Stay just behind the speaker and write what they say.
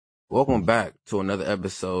Welcome back to another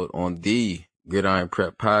episode on the Gridiron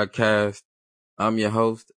Prep Podcast. I'm your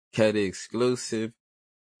host, Keddy Exclusive,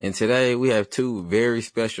 and today we have two very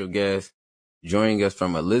special guests joining us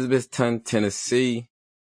from Elizabethton, Tennessee,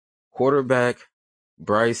 quarterback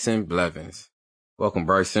Brycen Blevins. Welcome,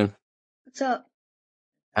 Brycen. What's up?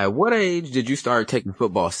 At what age did you start taking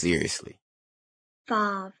football seriously?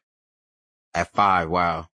 5. At 5,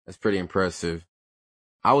 wow. That's pretty impressive.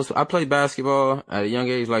 I played basketball at a young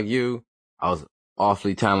age like you. I was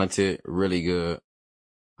awfully talented, really good.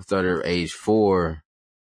 I started at age 4,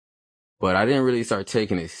 but I didn't really start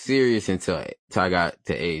taking it serious until I got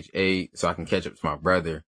to age 8, so I can catch up to my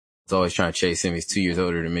brother. I was always trying to chase him. He's 2 years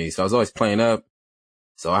older than me, so I was always playing up.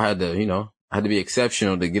 So I had to be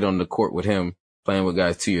exceptional to get on the court with him, playing with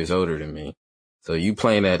guys 2 years older than me. So you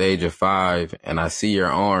playing at age of 5, and I see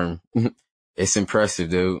your arm. It's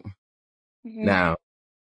impressive, dude. Mm-hmm. Now,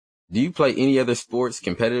 do you play any other sports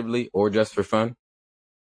competitively or just for fun?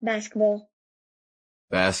 Basketball.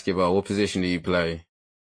 Basketball. What position do you play?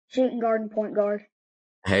 Shooting guard and point guard.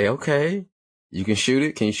 Hey, okay. You can shoot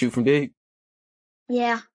it? Can you shoot from deep?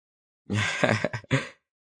 Yeah.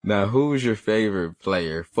 Now, who is your favorite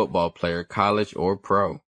player, football player, college or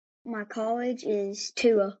pro? My college is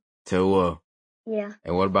Tua. Tua. Yeah.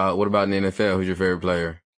 And what about in the NFL? Who's your favorite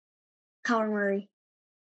player? Kyler Murray.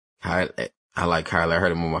 I like Kyler. I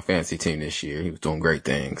heard him on my fantasy team this year. He was doing great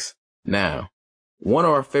things. Now, one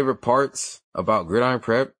of our favorite parts about Gridiron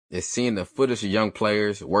Prep is seeing the footage of young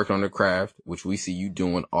players working on their craft, which we see you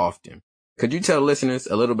doing often. Could you tell listeners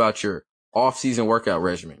a little about your off-season workout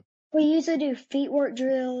regimen? We usually do feet work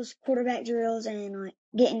drills, quarterback drills, and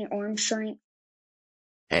getting your arm strength.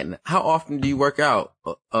 And how often do you work out?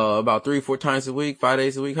 About 3-4 times a week, 5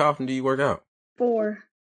 days a week? How often do you work out? 4.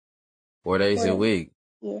 4 days a week.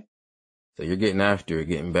 Yeah. So you're getting after it,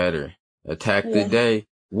 getting better. Attack the Yeah. day.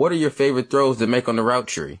 What are your favorite throws to make on the route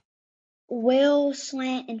tree? Wheel,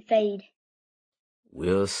 slant, and fade.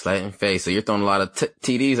 Wheel, slant, and fade. So you're throwing a lot of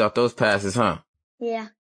TDs off those passes, huh? Yeah.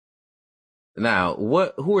 Now,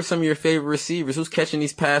 who are some of your favorite receivers? Who's catching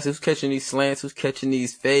these passes? Who's catching these slants? Who's catching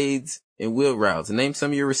these fades and wheel routes? Name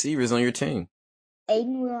some of your receivers on your team.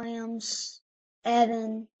 Aiden Williams,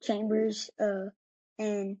 Evan Chambers,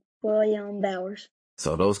 and William Bowers.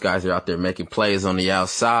 So those guys are out there making plays on the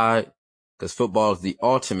outside, because football is the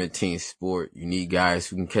ultimate team sport. You need guys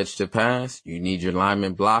who can catch the pass. You need your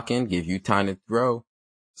linemen blocking, give you time to throw.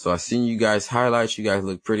 So I seen you guys highlights. You guys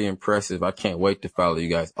look pretty impressive. I can't wait to follow you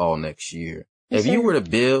guys all next year. Yes, If you sir. were to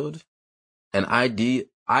build an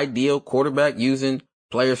ideal quarterback using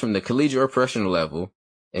players from the collegiate or professional level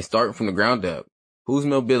and starting from the ground up, whose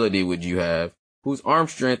mobility would you have? Whose arm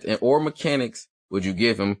strength or mechanics would you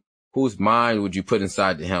give him? Whose mind would you put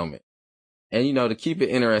inside the helmet? And, to keep it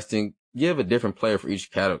interesting, give a different player for each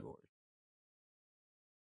category.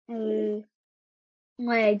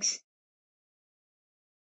 Legs.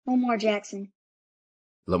 Lamar Jackson.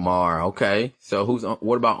 Lamar, okay. So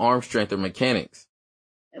what about arm strength or mechanics?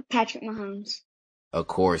 Patrick Mahomes. Of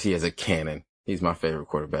course, he has a cannon. He's my favorite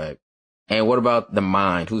quarterback. And what about the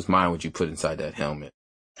mind? Whose mind would you put inside that helmet?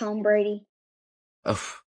 Tom Brady.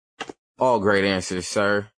 All great answers,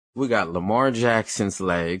 sir. We got Lamar Jackson's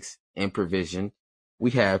legs and provision.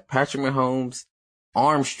 We have Patrick Mahomes'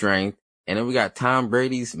 arm strength. And then we got Tom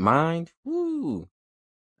Brady's mind. Woo!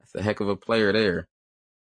 That's a heck of a player there.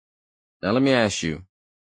 Now let me ask you.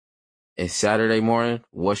 It's Saturday morning.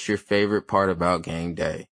 What's your favorite part about game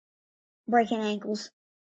day? Breaking ankles.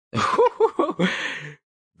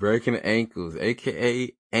 Breaking ankles,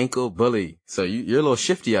 aka ankle bully. So you're a little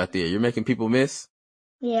shifty out there. You're making people miss?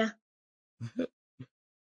 Yeah.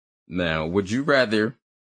 Now, would you rather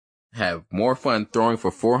have more fun throwing for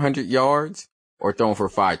 400 yards or throwing for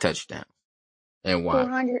 5 touchdowns? And why?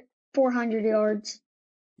 400 yards.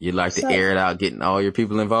 You like to air it out, getting all your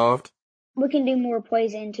people involved? We can do more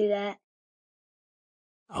plays into that.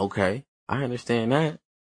 Okay, I understand that.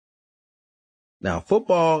 Now,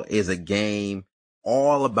 football is a game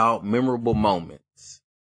all about memorable moments.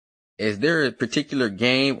 Is there a particular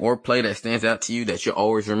game or play that stands out to you that you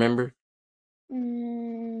always remember?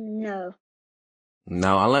 No.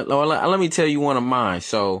 No, let me tell you one of mine.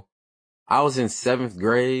 So I was in 8th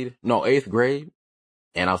grade,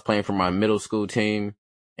 and I was playing for my middle school team,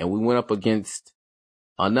 and we went up against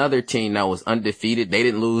another team that was undefeated. They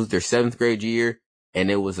didn't lose their 7th grade year,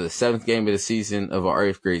 and it was the 7th game of the season of our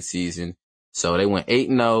 8th grade season. So they went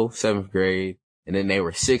 8-0, 7th grade, and then they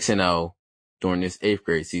were 6-0 during this 8th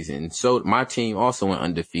grade season. And so my team also went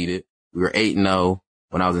undefeated. We were 8-0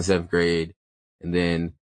 when I was in 7th grade, and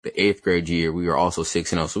then the 8th grade year, we were also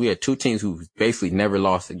 6-0. So we had two teams who basically never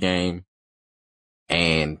lost a game.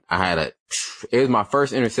 And it was my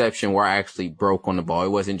first interception where I actually broke on the ball. It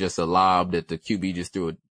wasn't just a lob that the QB just threw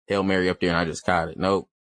a Hail Mary up there and I just caught it. Nope.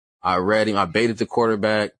 I read him. I baited the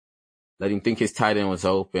quarterback, let him think his tight end was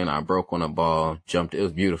open. I broke on the ball, jumped. It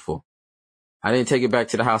was beautiful. I didn't take it back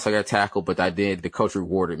to the house. I got tackled, but I did. The coach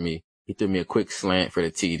rewarded me. He threw me a quick slant for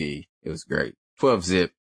the TD. It was great. 12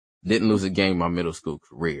 zip. Didn't lose a game in my middle school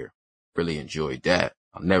career. Really enjoyed that.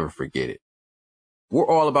 I'll never forget it. We're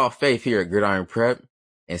all about faith here at Gridiron Prep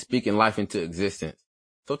and speaking life into existence.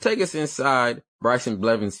 So take us inside Brycen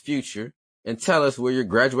Blevins' future and tell us where you're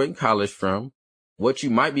graduating college from, what you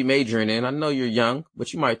might be majoring in. I know you're young,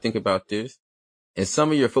 but you might think about this. And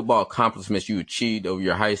some of your football accomplishments you achieved over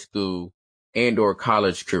your high school and or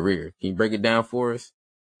college career. Can you break it down for us?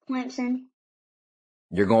 Clemson.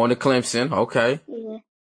 You're going to Clemson. Okay. Yeah.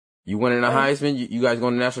 You winning a Heisman? You guys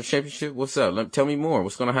going to national championship? What's up? Tell me more.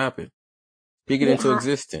 What's going to happen? Speak it into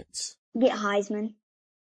existence. Get Heisman.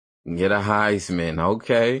 Get a Heisman.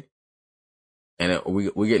 Okay. And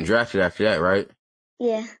we getting drafted after that, right?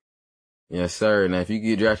 Yeah. Yes, sir. Now, if you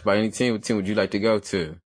get drafted by any team, what team would you like to go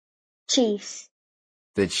to? Chiefs.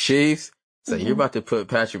 The Chiefs? So you're about to put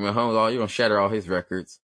Patrick Mahomes you're going to shatter all his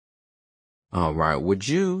records. All right.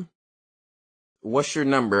 What's your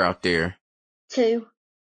number out there? 2.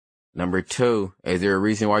 Number 2. Is there a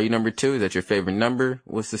reason why you number 2? Is that your favorite number?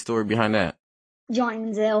 What's the story behind that? Johnny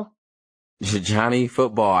Manziel. Johnny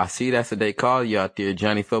Football. I see that's what they call you out there.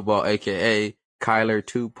 Johnny Football, a.k.a. Kyler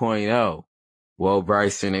 2.0. Well,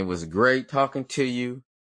 Brycen, it was great talking to you,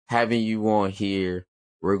 having you on here.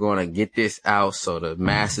 We're going to get this out so the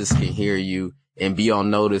masses can hear you and be on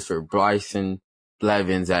notice for Brycen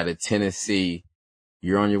Blevins out of Tennessee.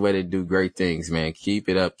 You're on your way to do great things, man. Keep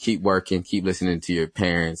it up. Keep working. Keep listening to your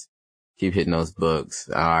parents. Keep hitting those books.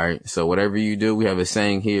 All right. So whatever you do, we have a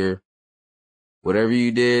saying here. Whatever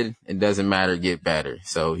you did, it doesn't matter. Get better.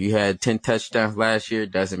 So you had 10 touchdowns last year.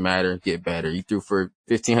 It doesn't matter. Get better. You threw for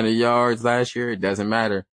 1,500 yards last year. It doesn't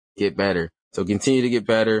matter. Get better. So continue to get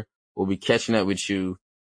better. We'll be catching up with you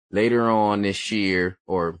later on this year,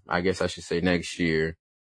 or I guess I should say next year,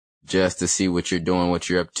 just to see what you're doing, what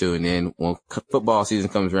you're up to. And then when football season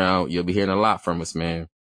comes around, you'll be hearing a lot from us, man.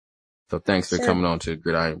 So thanks for coming on to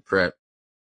Gridiron Prep.